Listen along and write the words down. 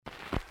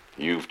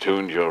You've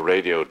tuned your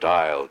radio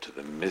dial to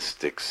the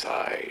mystic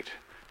side.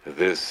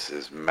 This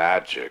is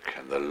Magic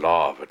and the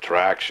Law of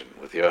Attraction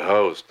with your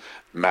host,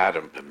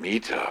 Madame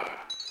Pamita.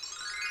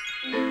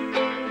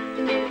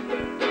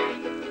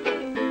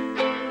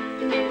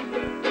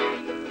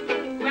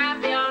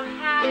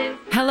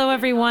 Hello,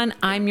 everyone.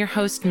 I'm your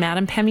host,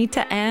 Madame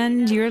Pamita,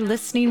 and you're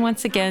listening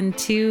once again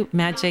to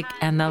Magic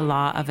and the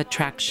Law of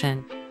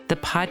Attraction, the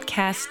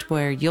podcast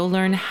where you'll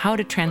learn how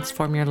to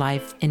transform your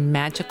life in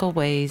magical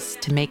ways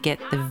to make it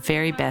the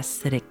very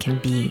best that it can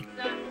be.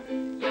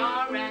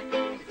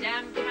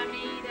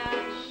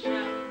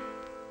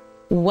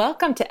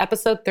 Welcome to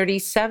episode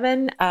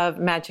 37 of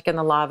Magic and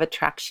the Law of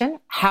Attraction,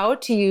 how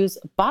to use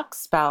box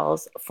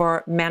spells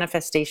for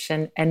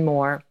manifestation and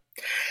more.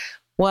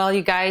 Well,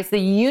 you guys, the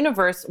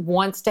universe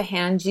wants to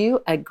hand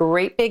you a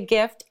great big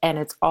gift, and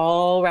it's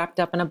all wrapped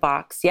up in a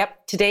box.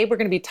 Yep, today we're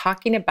going to be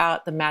talking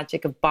about the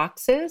magic of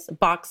boxes,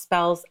 box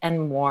spells,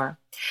 and more.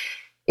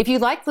 If you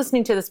like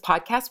listening to this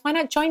podcast, why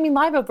not join me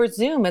live over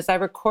Zoom as I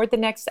record the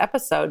next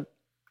episode?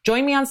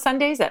 Join me on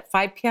Sundays at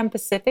 5 p.m.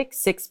 Pacific,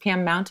 6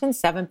 p.m. Mountain,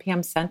 7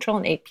 p.m. Central,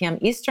 and 8 p.m.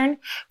 Eastern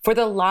for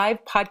the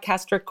live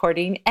podcast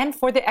recording and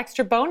for the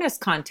extra bonus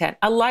content,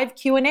 a live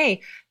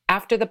Q&A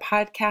after the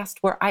podcast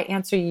where I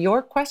answer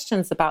your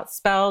questions about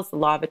spells, the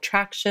law of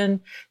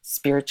attraction,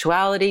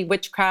 spirituality,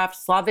 witchcraft,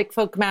 Slavic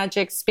folk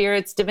magic,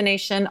 spirits,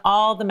 divination,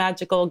 all the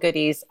magical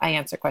goodies. I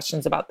answer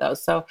questions about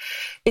those. So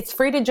it's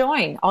free to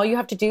join. All you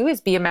have to do is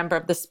be a member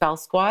of the Spell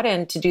Squad.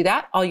 And to do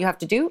that, all you have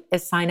to do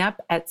is sign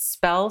up at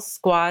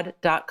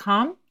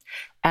spellsquad.com.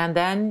 And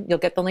then you'll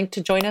get the link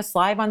to join us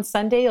live on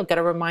Sunday. You'll get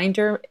a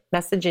reminder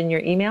message in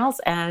your emails,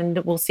 and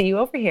we'll see you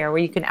over here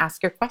where you can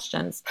ask your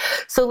questions.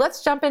 So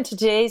let's jump into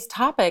today's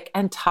topic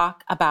and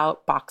talk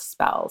about box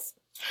spells.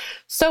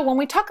 So when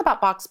we talk about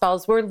box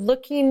spells, we're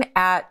looking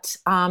at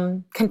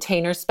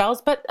container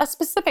spells, but a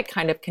specific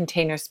kind of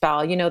container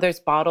spell. You know, there's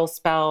bottle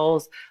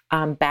spells,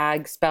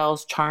 bag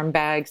spells, charm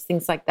bags,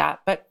 things like that.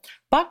 But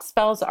box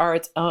spells are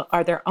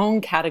their own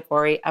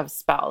category of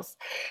spells,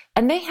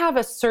 and they have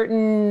a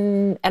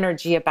certain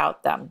energy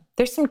about them.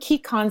 There's some key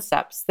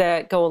concepts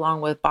that go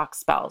along with box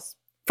spells.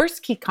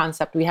 First key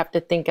concept we have to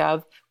think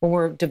of when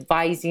we're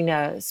devising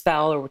a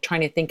spell or we're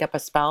trying to think up a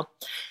spell.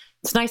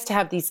 It's nice to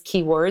have these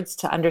keywords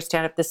to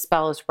understand if this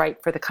spell is right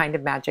for the kind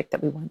of magic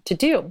that we want to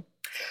do.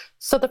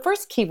 So the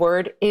first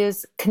keyword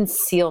is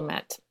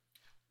concealment.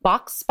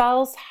 Box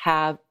spells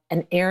have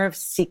an air of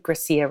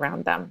secrecy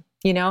around them.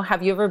 You know,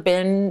 have you ever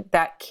been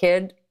that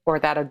kid or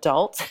that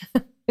adult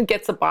who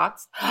gets a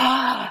box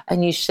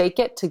and you shake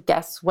it to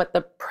guess what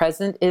the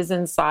present is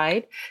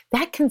inside?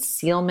 That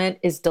concealment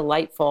is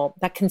delightful.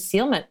 That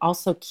concealment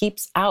also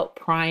keeps out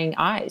prying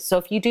eyes. So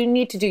if you do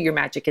need to do your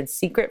magic in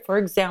secret, for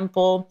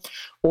example,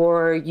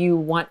 or you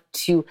want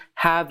to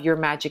have your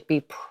magic be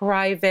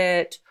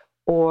private,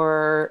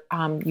 or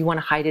you want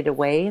to hide it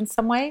away in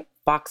some way,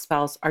 box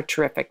spells are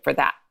terrific for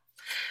that.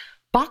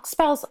 Box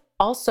spells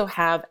also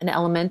have an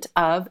element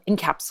of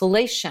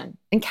encapsulation.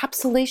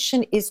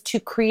 Encapsulation is to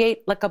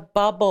create like a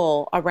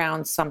bubble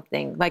around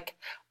something, like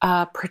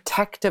a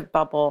protective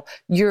bubble.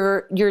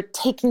 You're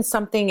taking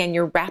something and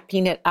you're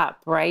wrapping it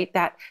up, right?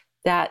 That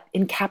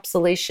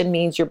encapsulation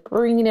means you're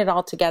bringing it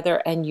all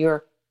together and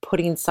you're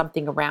putting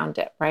something around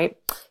it, right?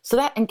 So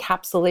that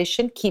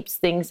encapsulation keeps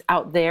things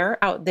out there,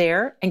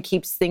 and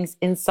keeps things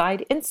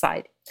inside.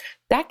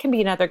 That can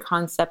be another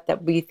concept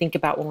that we think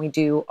about when we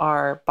do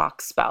our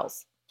box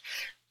spells.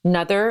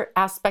 Another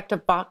aspect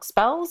of box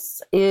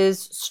spells is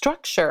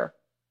structure.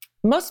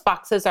 Most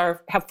boxes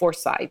have 4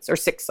 sides or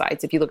 6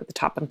 sides if you look at the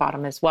top and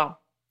bottom as well.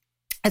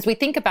 As we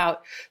think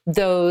about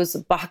those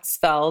box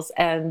spells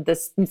and the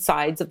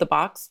sides of the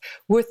box,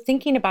 we're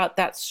thinking about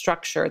that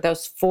structure,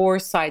 those 4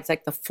 sides,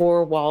 like the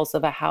 4 walls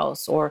of a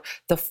house or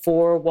the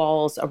 4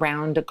 walls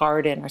around a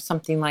garden or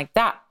something like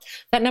that.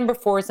 That number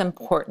 4 is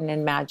important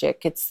in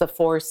magic. It's the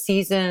 4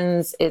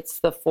 seasons, it's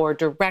the 4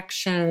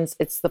 directions,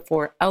 it's the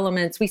 4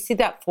 elements. We see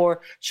that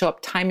 4 show up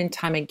time and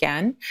time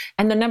again.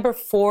 And the number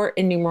 4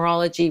 in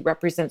numerology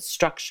represents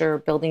structure,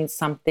 building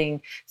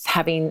something,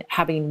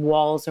 having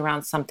walls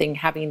around something,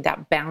 having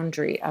that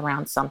boundary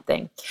around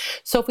something.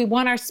 So if we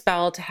want our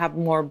spell to have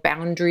more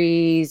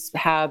boundaries,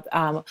 have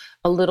a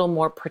little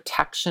more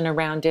protection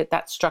around it,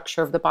 that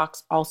structure of the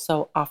box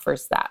also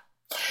offers that.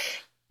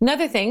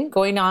 Another thing,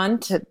 going on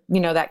to,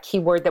 that key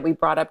word that we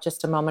brought up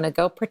just a moment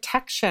ago,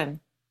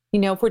 protection.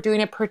 If we're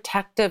doing a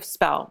protective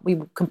spell, we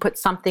can put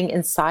something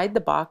inside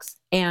the box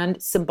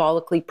and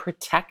symbolically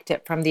protect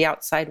it from the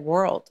outside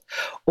world.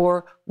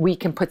 Or we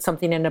can put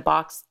something in a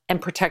box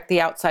and protect the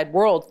outside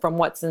world from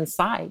what's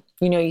inside.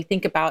 You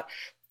think about,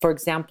 for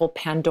example,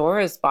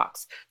 Pandora's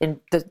box. In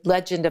the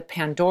legend of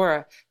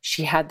Pandora,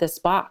 she had this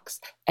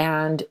box,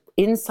 and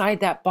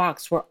inside that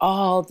box were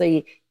all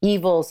the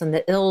evils and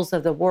the ills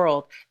of the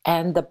world,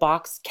 and the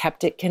box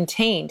kept it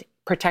contained,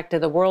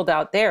 protected the world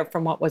out there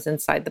from what was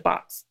inside the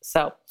box.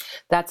 So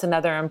that's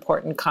another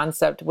important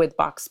concept with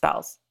box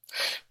spells.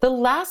 The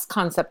last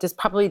concept is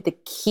probably the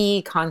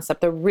key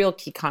concept, the real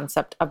key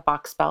concept of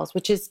box spells,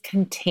 which is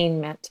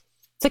containment.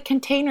 It's a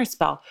container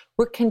spell.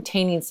 We're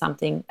containing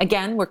something.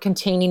 Again, we're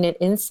containing it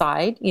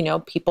inside.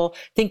 People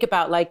think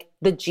about like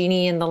the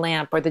genie in the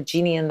lamp or the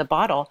genie in the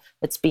bottle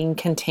that's being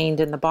contained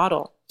in the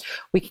bottle.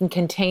 We can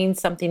contain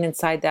something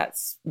inside that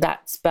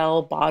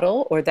spell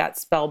bottle or that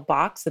spell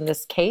box in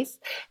this case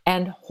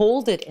and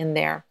hold it in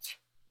there.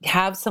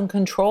 Have some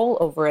control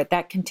over it.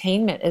 That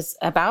containment is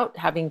about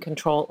having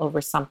control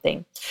over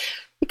something.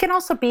 It can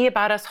also be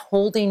about us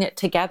holding it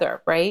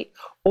together, right?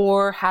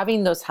 Or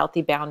having those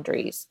healthy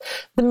boundaries.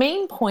 The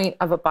main point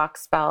of a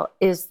box spell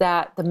is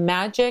that the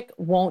magic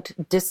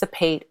won't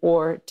dissipate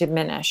or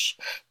diminish,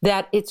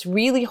 that it's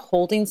really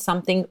holding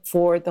something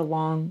for the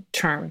long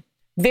term.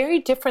 Very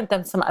different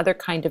than some other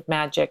kind of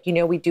magic.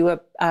 We do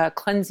a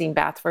cleansing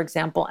bath, for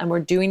example, and we're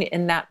doing it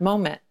in that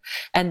moment.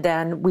 And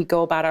then we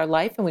go about our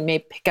life and we may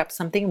pick up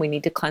something and we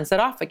need to cleanse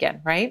it off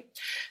again, right?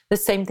 The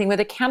same thing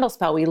with a candle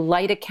spell. We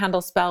light a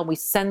candle spell, we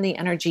send the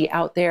energy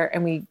out there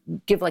and we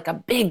give like a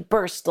big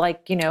burst,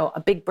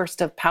 a big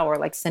burst of power,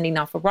 like sending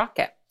off a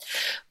rocket.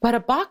 But a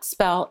box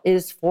spell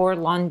is for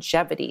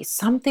longevity,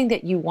 something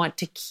that you want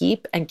to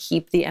keep and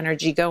keep the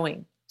energy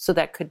going. So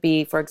that could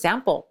be, for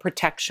example,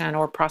 protection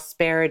or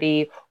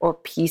prosperity or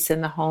peace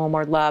in the home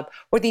or love,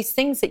 or these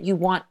things that you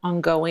want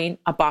ongoing.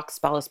 A box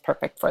spell is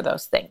perfect for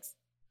those things.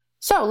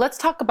 So let's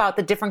talk about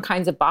the different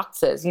kinds of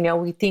boxes.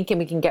 We think and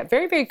we can get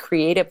very, very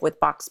creative with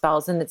box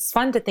spells, and it's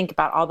fun to think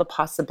about all the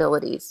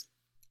possibilities.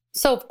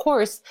 So of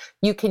course,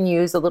 you can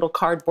use a little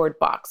cardboard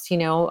box.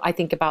 I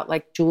think about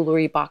like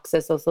jewelry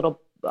boxes, those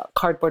little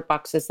cardboard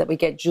boxes that we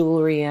get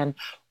jewelry in,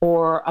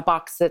 or a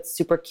box that's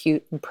super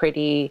cute and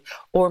pretty,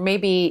 or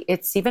maybe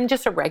it's even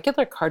just a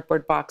regular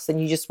cardboard box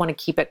and you just want to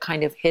keep it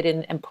kind of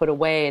hidden and put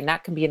away, and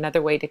that can be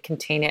another way to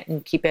contain it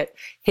and keep it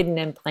hidden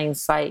in plain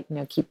sight,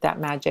 keep that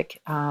magic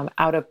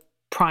out of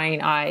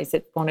prying eyes.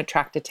 It won't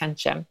attract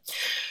attention.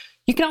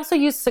 You can also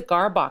use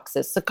cigar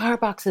boxes. Cigar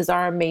boxes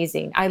are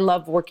amazing. I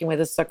love working with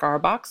a cigar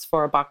box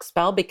for a box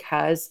spell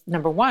because,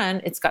 number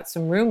one, it's got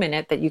some room in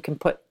it that you can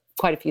put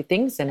quite a few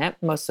things in it,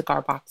 most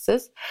cigar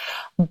boxes,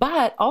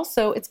 but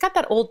also it's got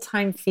that old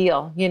time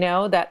feel,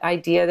 that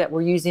idea that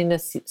we're using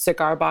this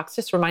cigar box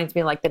just reminds me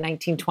of like the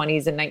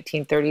 1920s and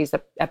 1930s,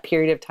 a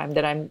period of time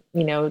that I'm,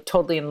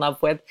 totally in love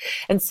with.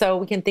 And so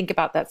we can think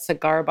about that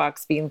cigar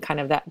box being kind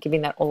of that,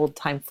 giving that old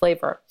time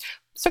flavor.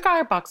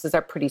 Cigar boxes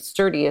are pretty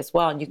sturdy as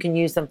well, and you can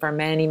use them for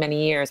many,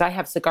 many years. I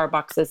have cigar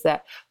boxes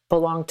that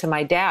belong to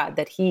my dad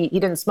that he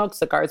didn't smoke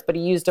cigars, but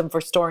he used them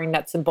for storing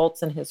nuts and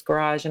bolts in his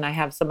garage. And I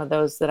have some of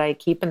those that I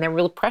keep, and they're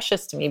really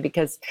precious to me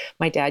because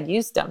my dad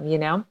used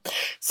them,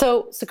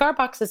 So cigar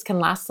boxes can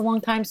last a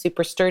long time,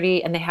 super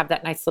sturdy, and they have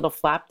that nice little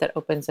flap that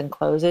opens and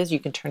closes. You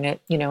can turn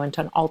it, into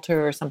an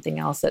altar or something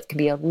else. That can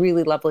be a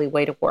really lovely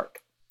way to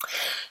work.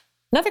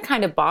 Another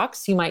kind of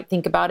box you might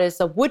think about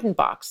is a wooden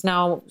box.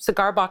 Now,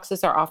 cigar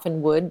boxes are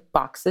often wood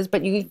boxes,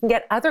 but you can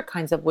get other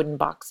kinds of wooden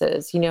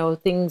boxes,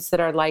 things that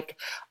are like,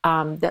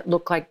 that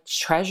look like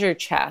treasure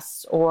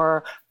chests,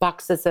 or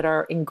boxes that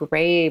are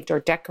engraved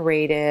or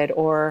decorated,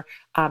 or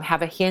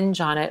have a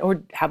hinge on it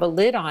or have a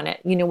lid on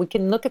it. We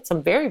can look at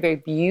some very, very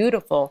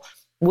beautiful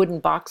wooden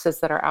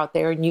boxes that are out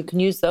there, and you can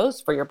use those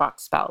for your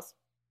box spells.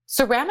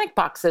 Ceramic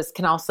boxes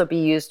can also be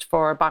used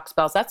for box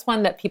spells. That's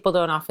one that people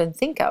don't often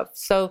think of.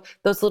 So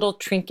those little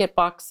trinket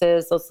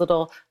boxes, those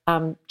little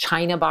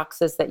china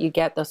boxes that you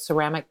get, those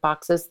ceramic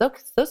boxes,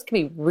 those can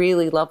be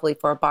really lovely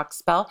for a box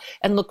spell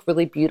and look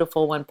really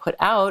beautiful when put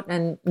out.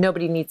 And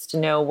nobody needs to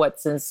know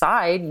what's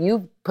inside.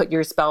 You put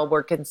your spell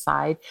work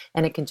inside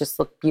and it can just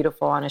look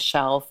beautiful on a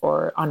shelf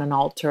or on an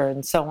altar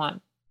and so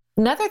on.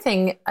 Another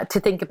thing to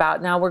think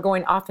about, now we're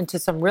going off into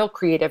some real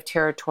creative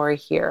territory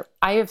here.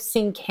 I have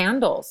seen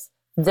candles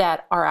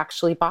that are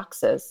actually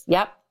boxes.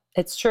 Yep,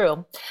 it's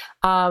true.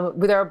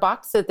 There are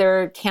boxes,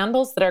 there are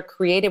candles that are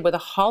created with a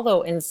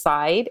hollow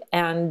inside,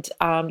 and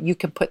you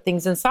can put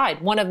things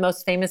inside. One of the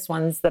most famous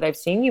ones that I've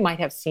seen, you might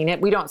have seen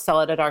it. We don't sell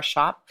it at our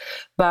shop,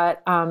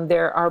 but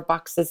there are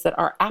boxes that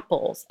are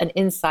apples, and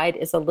inside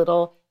is a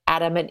little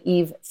Adam and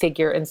Eve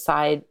figure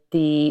inside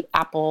the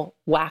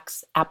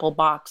wax apple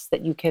box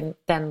that you can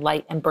then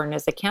light and burn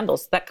as a candle.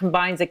 So that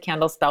combines a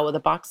candle spell with a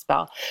box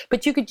spell.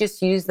 But you could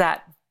just use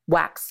that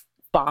wax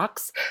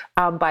box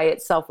by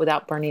itself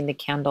without burning the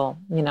candle.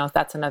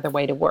 That's another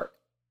way to work.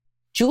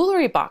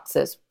 Jewelry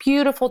boxes,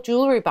 beautiful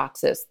jewelry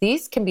boxes.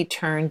 These can be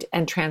turned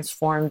and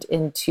transformed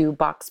into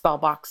box spell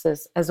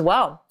boxes as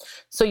well.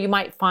 So you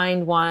might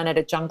find one at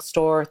a junk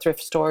store, thrift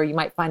store. You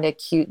might find a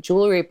cute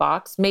jewelry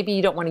box. Maybe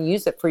you don't want to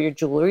use it for your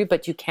jewelry,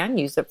 but you can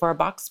use it for a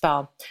box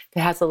spell. If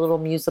it has a little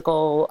music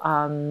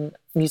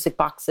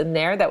box in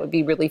there, that would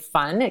be really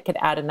fun. It could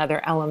add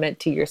another element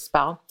to your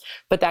spell,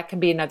 but that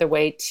can be another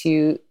way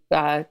to,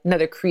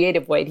 another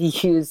creative way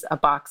to use a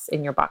box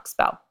in your box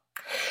spell.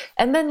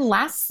 And then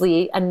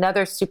lastly,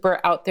 another super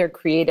out there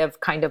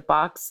creative kind of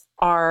box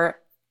are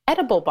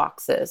edible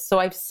boxes. So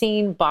I've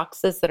seen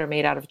boxes that are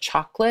made out of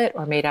chocolate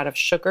or made out of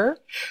sugar.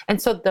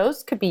 And so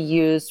those could be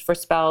used for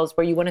spells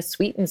where you want to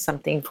sweeten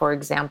something, for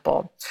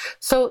example.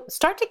 So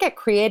start to get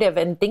creative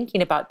and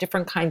thinking about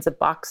different kinds of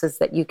boxes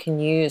that you can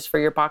use for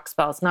your box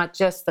spells, not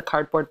just the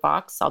cardboard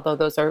box, although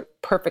those are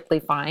perfectly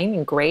fine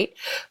and great,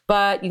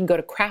 but you can go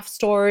to craft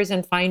stores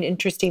and find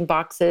interesting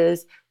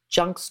boxes.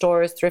 Junk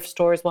stores, thrift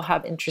stores will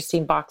have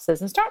interesting boxes,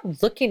 and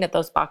start looking at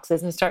those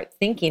boxes and start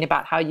thinking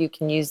about how you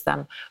can use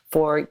them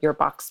for your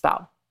box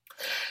spell.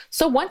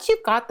 So once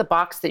you've got the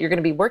box that you're going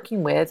to be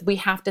working with, we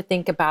have to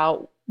think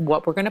about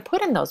what we're going to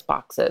put in those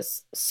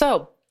boxes.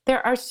 So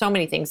there are so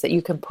many things that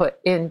you can put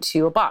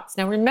into a box.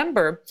 Now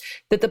remember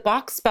that the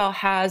box spell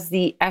has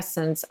the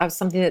essence of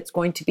something that's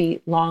going to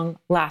be long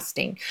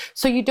lasting.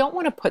 So you don't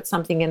want to put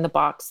something in the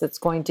box that's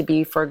going to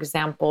be, for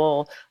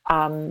example,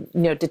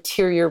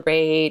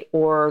 deteriorate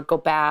or go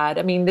bad.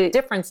 I mean, the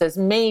difference is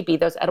maybe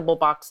those edible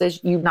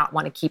boxes, you not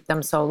want to keep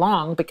them so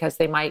long because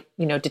they might,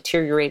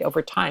 deteriorate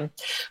over time.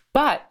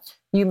 But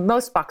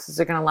most boxes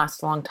are going to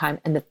last a long time,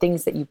 and the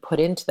things that you put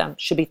into them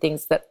should be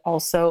things that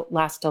also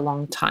last a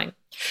long time.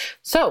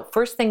 So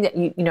first thing that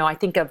I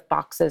think of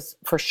boxes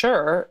for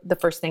sure, the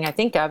first thing I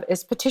think of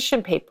is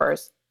petition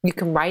papers. You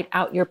can write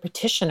out your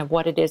petition of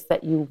what it is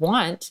that you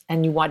want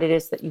and what it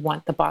is that you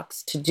want the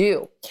box to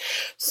do.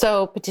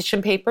 So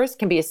petition papers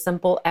can be as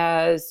simple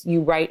as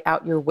you write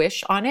out your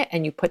wish on it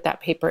and you put that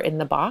paper in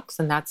the box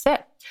and that's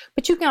it.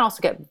 But you can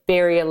also get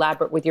very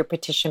elaborate with your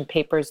petition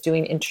papers,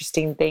 doing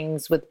interesting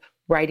things with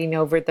writing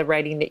over the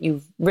writing that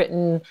you've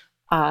written,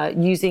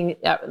 using,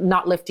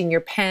 not lifting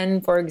your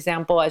pen, for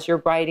example, as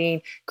you're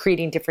writing,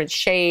 creating different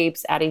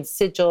shapes, adding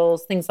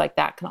sigils, things like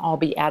that can all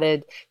be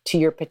added to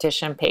your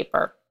petition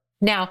paper.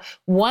 Now,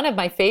 one of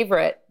my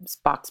favorite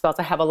box spells,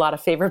 I have a lot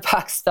of favorite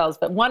box spells,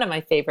 but one of my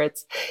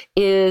favorites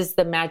is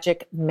the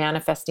Magic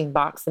Manifesting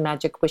Box, the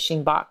Magic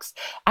Wishing Box.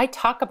 I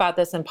talk about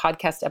this in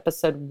podcast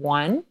episode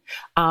 1.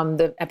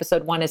 The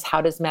episode 1 is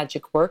How Does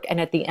Magic Work? And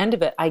at the end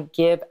of it, I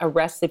give a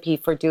recipe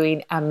for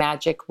doing a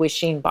magic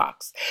wishing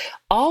box.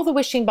 All the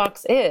wishing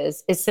box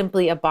is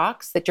simply a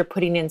box that you're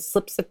putting in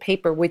slips of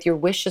paper with your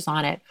wishes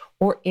on it,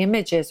 or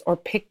images or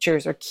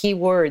pictures or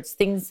keywords,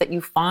 things that you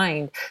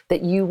find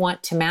that you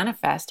want to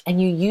manifest.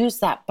 And you use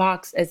that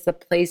box as the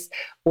place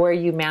where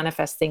you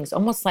manifest things,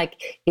 almost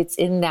like it's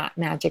in that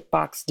magic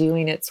box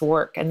doing its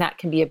work. And that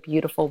can be a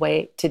beautiful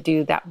way to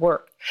do that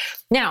work.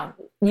 Now,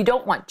 you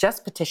don't want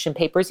just petition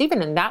papers.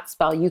 Even in that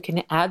spell, you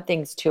can add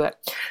things to it.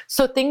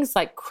 So things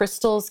like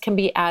crystals can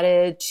be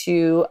added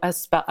to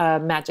a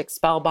magic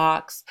spell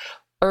box.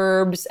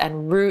 Herbs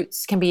and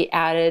roots can be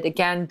added.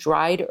 Again,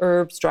 dried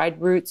herbs, dried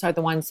roots are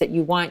the ones that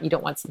you want. You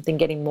don't want something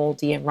getting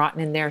moldy and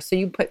rotten in there. So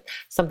you put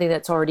something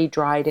that's already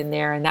dried in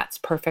there, and that's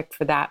perfect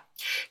for that.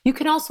 You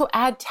can also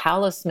add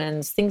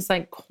talismans, things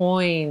like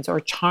coins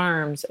or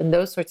charms, and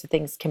those sorts of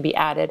things can be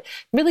added.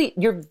 Really,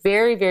 you're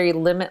very, very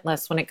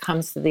limitless when it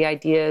comes to the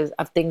ideas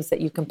of things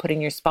that you can put in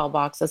your spell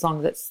box, as long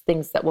as it's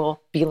things that will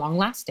be long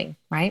lasting,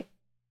 right?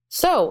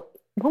 So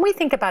when we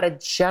think about a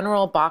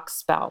general box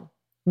spell,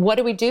 what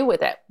do we do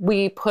with it?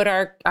 We put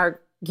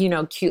our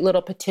cute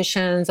little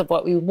petitions of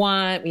what we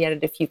want. We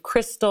added a few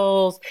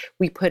crystals.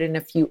 We put in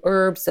a few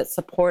herbs that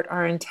support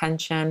our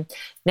intention.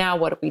 Now,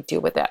 what do we do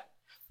with it?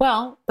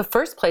 Well, the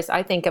first place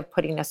I think of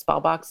putting a spell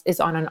box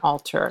is on an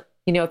altar.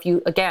 If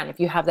you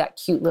have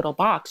that cute little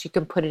box, you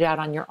can put it out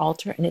on your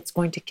altar and it's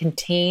going to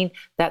contain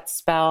that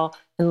spell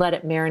and let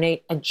it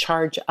marinate and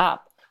charge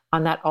up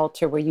on that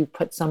altar where you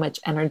put so much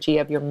energy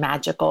of your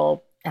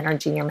magical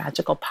energy, your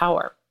magical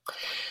power.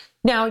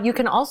 Now, you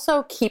can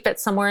also keep it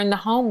somewhere in the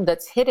home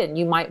that's hidden.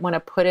 You might want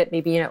to put it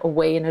maybe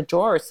away in a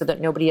drawer so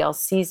that nobody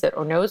else sees it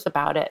or knows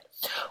about it.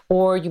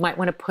 Or you might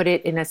want to put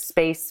it in a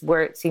space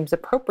where it seems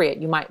appropriate.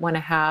 You might want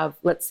to have,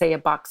 let's say, a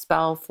box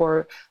spell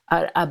for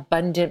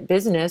abundant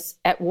business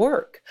at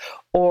work,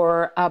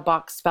 or a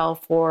box spell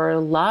for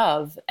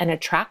love and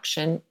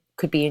attraction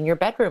could be in your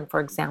bedroom, for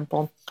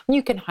example.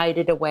 You can hide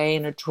it away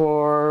in a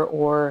drawer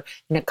or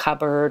in a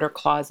cupboard or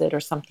closet or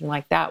something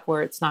like that,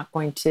 where it's not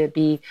going to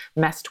be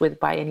messed with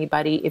by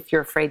anybody if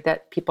you're afraid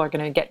that people are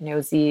going to get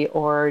nosy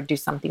or do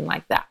something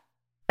like that.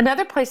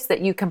 Another place that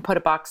you can put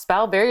a box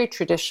spell, very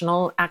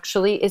traditional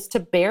actually, is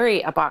to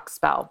bury a box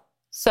spell.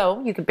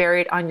 So you could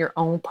bury it on your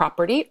own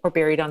property or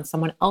bury it on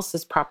someone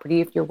else's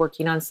property if you're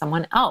working on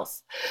someone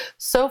else.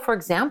 So for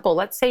example,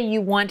 let's say you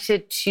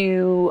wanted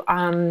to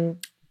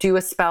do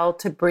a spell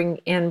to bring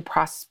in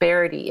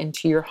prosperity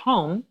into your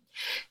home.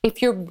 If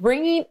you're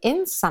bringing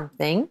in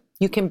something,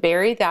 you can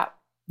bury that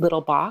little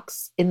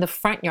box in the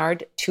front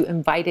yard to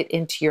invite it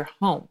into your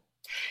home.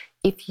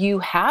 If you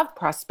have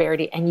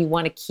prosperity and you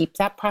want to keep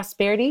that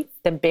prosperity,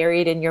 then bury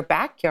it in your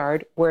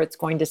backyard where it's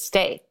going to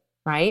stay,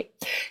 right?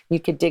 You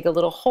could dig a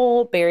little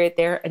hole, bury it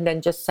there, and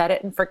then just set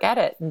it and forget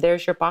it. And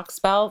there's your box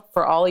spell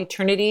for all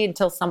eternity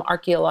until some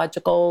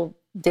archaeological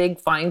dig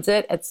finds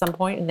it at some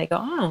point and they go,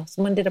 oh,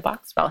 someone did a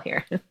box spell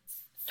here.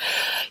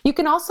 You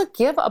can also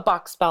give a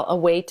box spell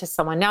away to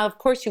someone. Now, of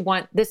course, you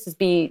want this to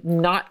be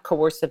not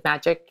coercive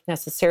magic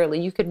necessarily.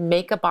 You could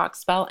make a box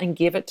spell and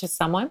give it to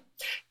someone.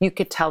 You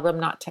could tell them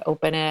not to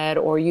open it,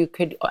 or you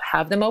could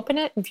have them open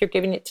it if you're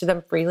giving it to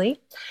them freely,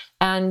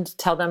 and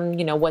tell them,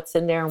 what's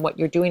in there and what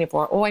you're doing it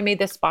for. Oh, I made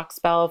this box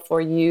spell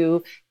for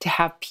you to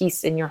have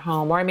peace in your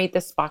home, or I made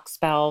this box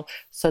spell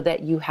so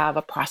that you have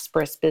a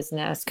prosperous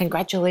business.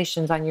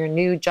 Congratulations on your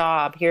new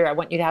job. Here, I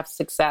want you to have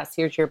success.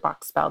 Here's your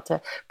box spell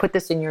to put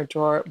this in your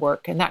drawer at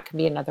work. And that can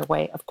be another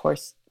way, of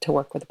course, to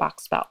work with a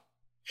box spell.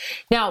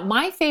 Now,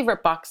 my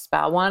favorite box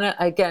spell,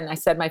 again, I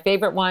said my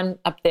favorite one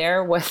up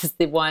there was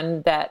the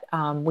one that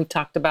we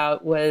talked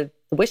about with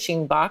the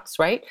wishing box,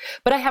 right?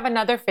 But I have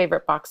another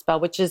favorite box spell,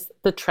 which is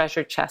the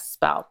treasure chest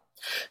spell.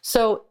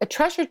 So a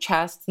treasure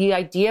chest, the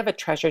idea of a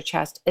treasure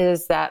chest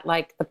is that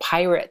like the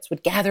pirates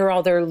would gather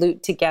all their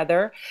loot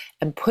together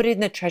and put it in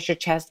the treasure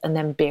chest and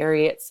then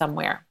bury it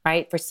somewhere,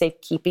 right? For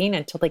safekeeping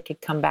until they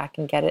could come back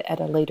and get it at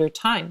a later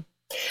time.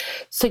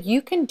 So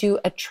you can do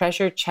a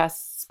treasure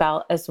chest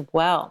spell as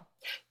well.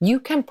 You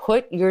can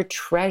put your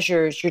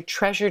treasures, your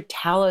treasured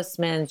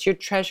talismans, your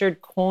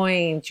treasured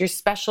coins, your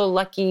special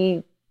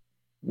lucky,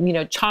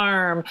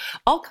 charm,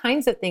 all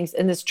kinds of things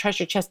in this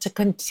treasure chest to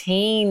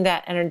contain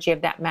that energy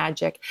of that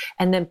magic,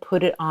 and then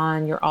put it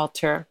on your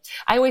altar.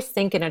 I always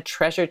think in a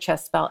treasure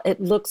chest spell, it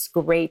looks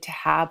great to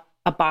have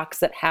a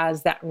box that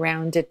has that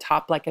rounded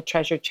top like a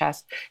treasure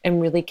chest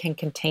and really can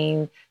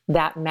contain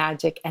that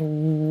magic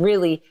and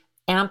really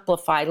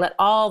amplify, let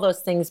all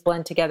those things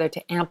blend together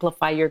to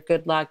amplify your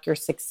good luck, your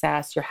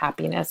success, your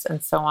happiness,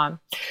 and so on.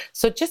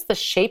 So just the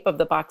shape of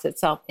the box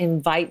itself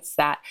invites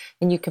that,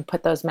 and you can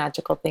put those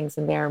magical things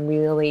in there and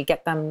really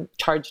get them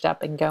charged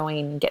up and going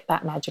and get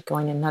that magic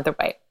going another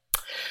way.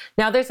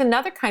 Now, there's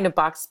another kind of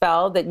box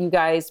spell that you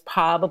guys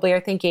probably are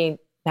thinking,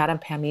 Madam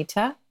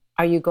Pamita,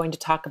 are you going to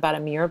talk about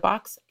a mirror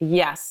box?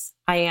 Yes,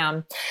 I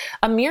am.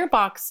 A mirror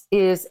box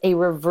is a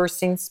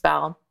reversing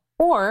spell,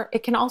 or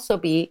it can also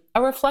be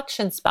a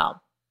reflection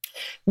spell.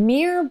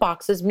 Mirror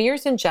boxes,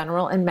 mirrors in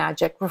general and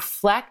magic,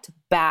 reflect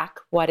back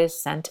what is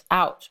sent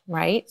out,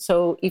 right?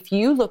 So if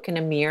you look in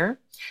a mirror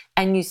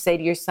and you say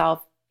to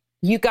yourself,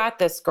 you got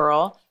this,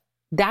 girl,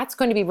 that's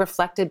going to be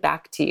reflected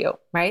back to you,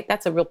 right?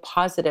 That's a real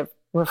positive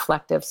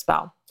reflective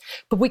spell.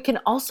 But we can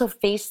also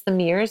face the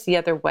mirrors the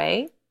other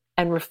way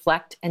and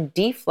reflect and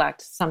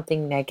deflect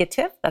something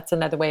negative. That's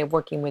another way of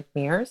working with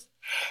mirrors.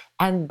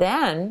 And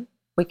then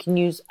we can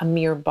use a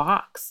mirror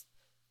box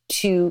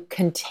to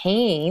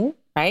contain,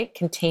 right?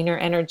 Container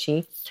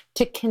energy,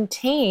 to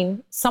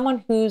contain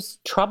someone who's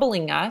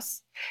troubling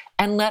us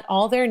and let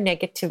all their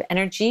negative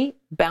energy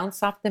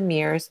bounce off the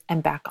mirrors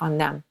and back on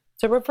them.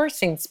 It's a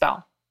reversing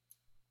spell.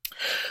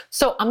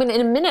 So in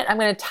a minute, I'm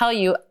going to tell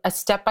you a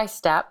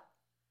step-by-step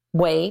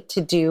way to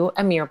do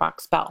a mirror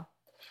box spell.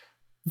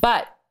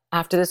 But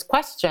after this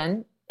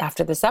episode,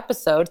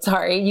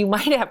 you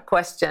might have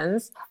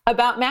questions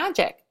about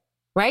magic.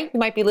 Right? You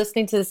might be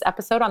listening to this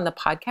episode on the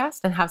podcast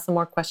and have some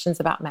more questions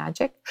about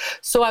magic.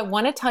 So I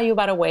want to tell you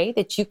about a way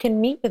that you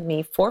can meet with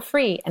me for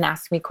free and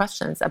ask me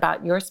questions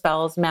about your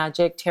spells,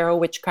 magic, tarot,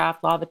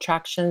 witchcraft, law of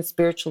attraction,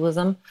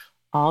 spiritualism,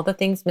 all the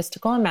things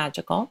mystical and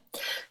magical.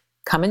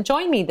 Come and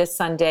join me this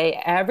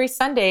Sunday, every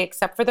Sunday,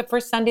 except for the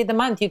first Sunday of the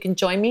month. You can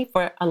join me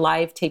for a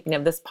live taping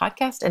of this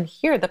podcast and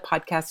hear the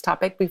podcast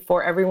topic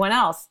before everyone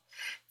else.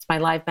 It's my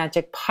live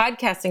magic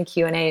podcast and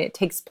Q&A. It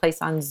takes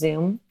place on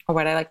Zoom, or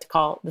what I like to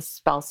call the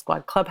Spell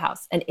Squad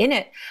Clubhouse. And in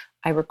it,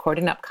 I record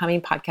an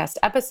upcoming podcast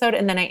episode,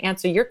 and then I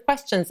answer your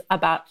questions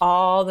about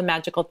all the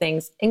magical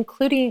things,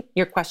 including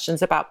your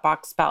questions about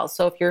box spells.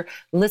 So if you're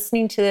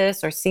listening to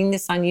this or seeing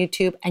this on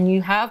YouTube and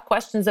you have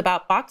questions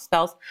about box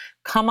spells,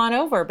 come on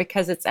over,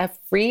 because it's a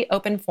free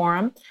open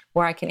forum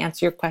where I can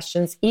answer your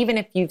questions, even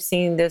if you've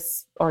seen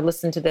this or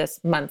listened to this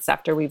months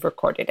after we've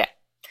recorded it.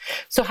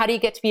 So how do you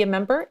get to be a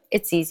member?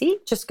 It's easy.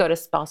 Just go to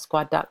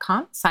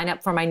spellsquad.com, sign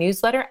up for my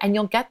newsletter, and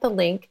you'll get the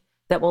link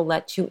that will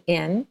let you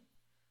in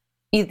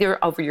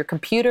either over your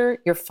computer,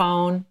 your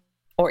phone,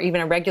 or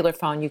even a regular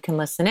phone. You can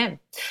listen in.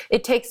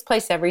 It takes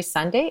place every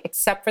Sunday,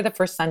 except for the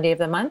first Sunday of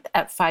the month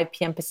at 5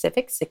 p.m.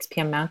 Pacific, 6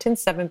 p.m. Mountain,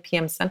 7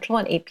 p.m. Central,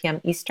 and 8 p.m.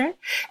 Eastern.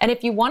 And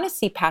if you want to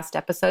see past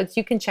episodes,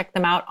 you can check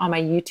them out on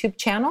my YouTube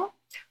channel,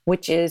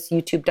 which is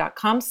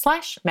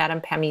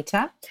youtube.com/Madam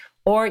Pamita.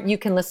 Or you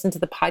can listen to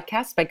the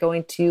podcast by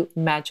going to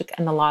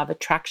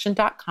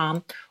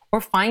magicandthelawofattraction.com or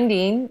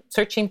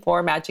searching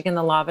for Magic and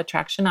the Law of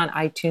Attraction on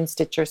iTunes,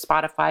 Stitcher,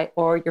 Spotify,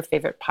 or your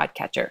favorite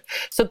podcatcher.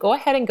 So go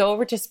ahead and go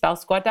over to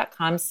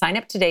spellsquad.com, sign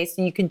up today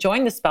so you can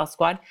join the Spell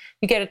Squad.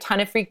 You get a ton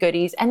of free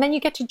goodies, and then you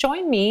get to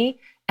join me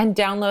and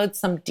download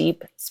some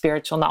deep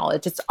spiritual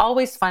knowledge. It's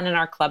always fun in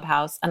our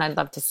clubhouse, and I'd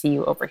love to see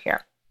you over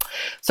here.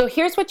 So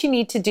here's what you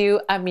need to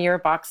do a mirror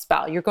box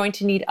spell. You're going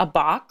to need a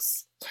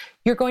box.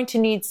 You're going to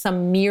need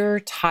some mirror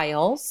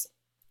tiles.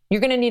 You're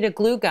going to need a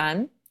glue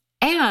gun,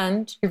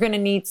 and you're going to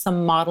need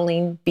some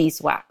modeling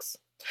beeswax.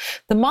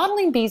 The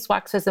modeling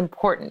beeswax is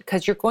important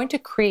because you're going to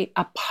create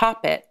a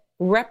poppet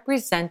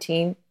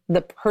representing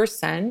the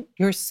person,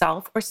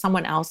 yourself, or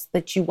someone else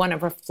that you want to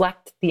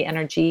reflect the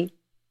energy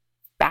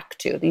back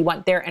to. You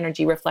want their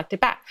energy reflected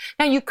back.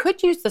 Now, you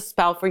could use the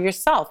spell for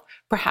yourself.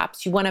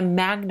 Perhaps you want to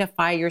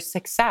magnify your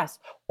success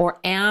or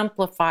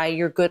amplify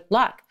your good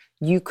luck.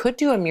 You could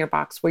do a mirror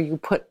box where you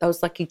put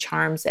those lucky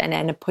charms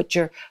and put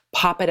your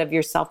poppet of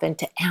yourself in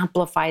to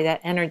amplify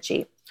that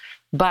energy.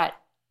 But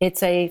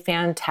it's a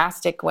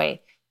fantastic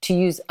way to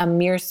use a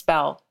mirror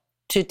spell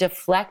to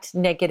deflect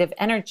negative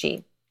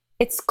energy.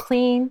 It's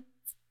clean,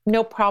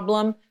 no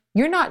problem.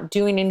 You're not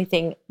doing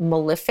anything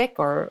malefic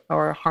or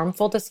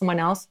harmful to someone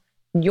else.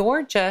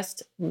 You're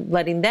just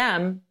letting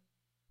them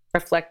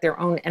reflect their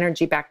own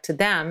energy back to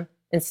them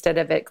instead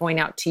of it going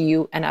out to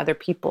you and other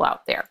people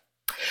out there.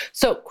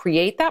 So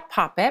create that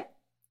poppet,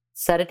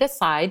 set it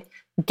aside,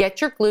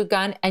 get your glue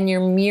gun and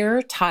your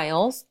mirror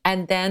tiles,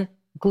 and then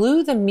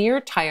glue the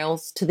mirror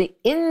tiles to the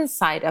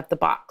inside of the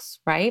box,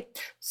 right?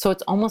 So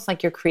it's almost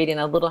like you're creating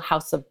a little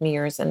house of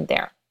mirrors in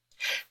there.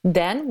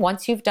 Then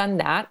once you've done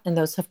that and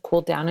those have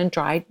cooled down and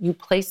dried, you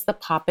place the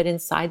poppet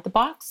inside the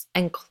box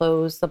and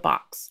close the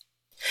box.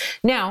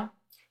 Now,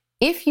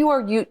 if you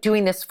are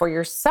doing this for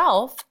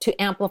yourself to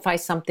amplify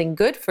something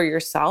good for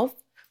yourself,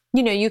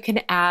 you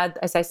can add,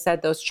 as I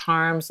said, those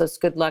charms, those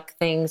good luck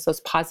things, those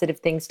positive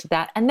things to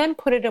that, and then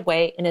put it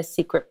away in a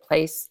secret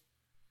place.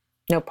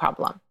 No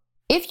problem.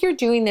 If you're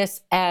doing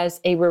this as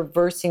a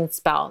reversing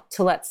spell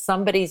to let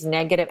somebody's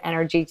negative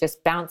energy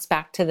just bounce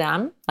back to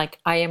them, like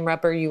I am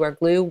rubber, you are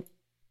glue,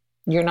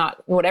 you're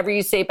not, whatever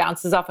you say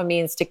bounces off of me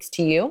and sticks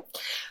to you,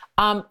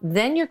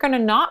 then you're going to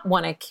not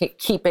want to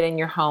keep it in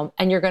your home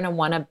and you're going to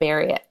want to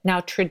bury it. Now,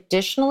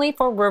 traditionally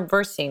for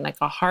reversing, like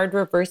a hard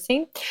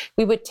reversing,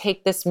 we would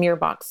take this mirror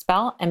box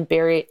spell and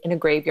bury it in a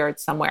graveyard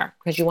somewhere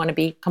because you want to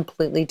be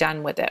completely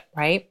done with it,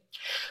 right?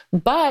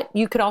 But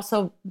you could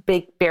also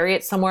bury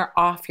it somewhere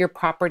off your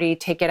property,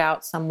 take it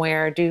out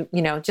somewhere,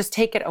 just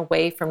take it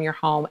away from your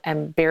home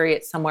and bury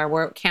it somewhere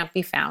where it can't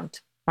be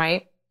found,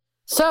 right?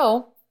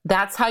 So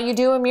that's how you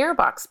do a mirror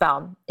box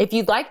spell. If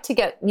you'd like to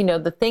get,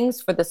 the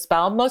things for the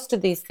spell, most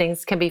of these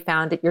things can be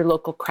found at your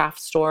local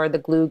craft store, the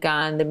glue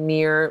gun, the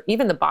mirror,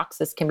 even the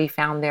boxes can be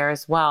found there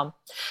as well.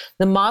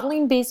 The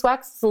modeling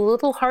beeswax is a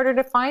little harder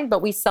to find,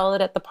 but we sell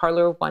it at the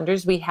Parlor of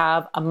Wonders. We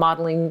have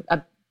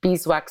a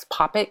beeswax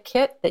poppet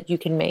kit that you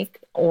can make,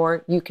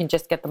 or you can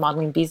just get the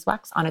modeling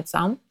beeswax on its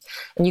own,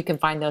 and you can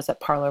find those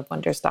at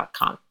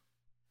parlorofwonders.com.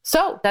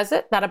 So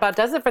that about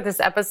does it for this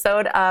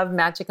episode of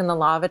Magic and the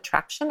Law of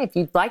Attraction. If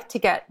you'd like to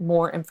get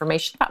more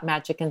information about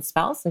magic and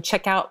spells, and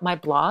check out my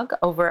blog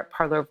over at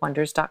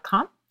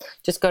parlorofwonders.com.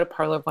 Just go to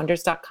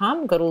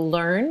parlorofwonders.com, go to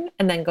learn,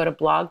 and then go to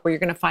blog, where you're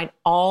going to find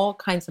all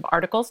kinds of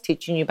articles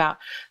teaching you about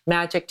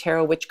magic,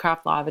 tarot,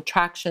 witchcraft, law of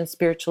attraction,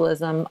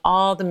 spiritualism,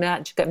 all the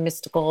magic and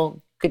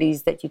mystical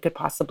goodies that you could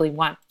possibly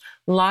want.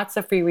 Lots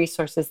of free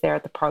resources there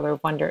at the Parlor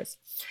of Wonders.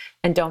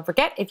 And don't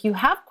forget, if you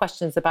have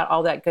questions about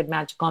all that good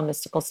magical and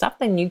mystical stuff,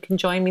 then you can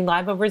join me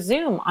live over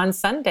Zoom on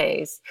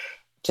Sundays.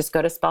 Just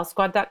go to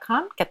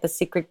spellsquad.com, get the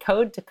secret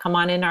code to come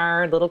on in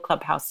our little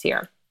clubhouse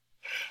here.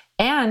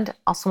 And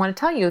also want to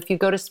tell you, if you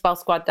go to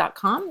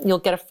spellsquad.com, you'll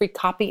get a free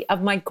copy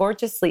of my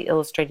gorgeously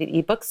illustrated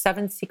ebook,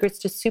 7 Secrets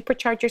to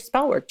Supercharge Your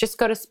Spell Work. Just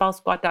go to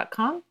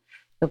spellsquad.com,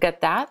 you'll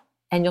get that,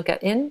 and you'll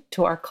get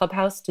into our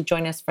clubhouse to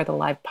join us for the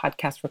live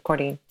podcast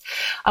recording.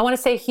 I want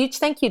to say a huge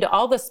thank you to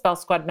all the Spell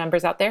Squad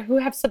members out there who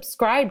have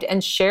subscribed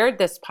and shared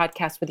this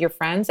podcast with your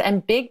friends,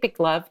 and big, big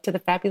love to the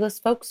fabulous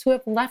folks who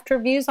have left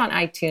reviews on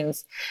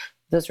iTunes.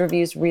 Those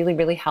reviews really,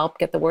 really help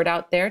get the word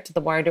out there to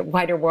the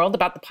wider world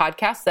about the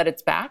podcast, that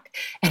it's back.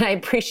 And I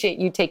appreciate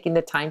you taking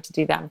the time to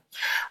do them.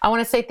 I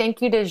want to say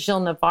thank you to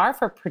Gilles Navarre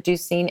for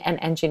producing and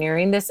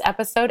engineering this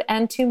episode,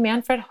 and to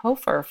Manfred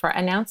Hofer for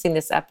announcing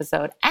this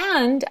episode.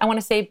 And I want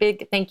to say a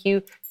big thank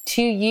you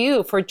to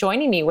you for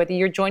joining me, whether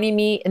you're joining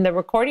me in the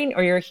recording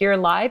or you're here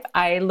live.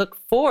 I look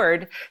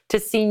forward to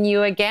seeing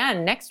you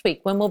again next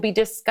week when we'll be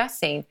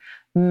discussing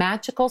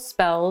magical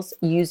spells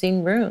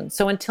using runes.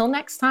 So until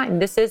next time,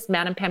 this is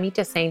Madame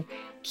Pamita saying,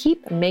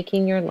 keep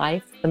making your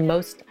life the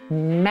most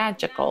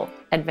magical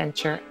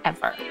adventure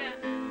ever.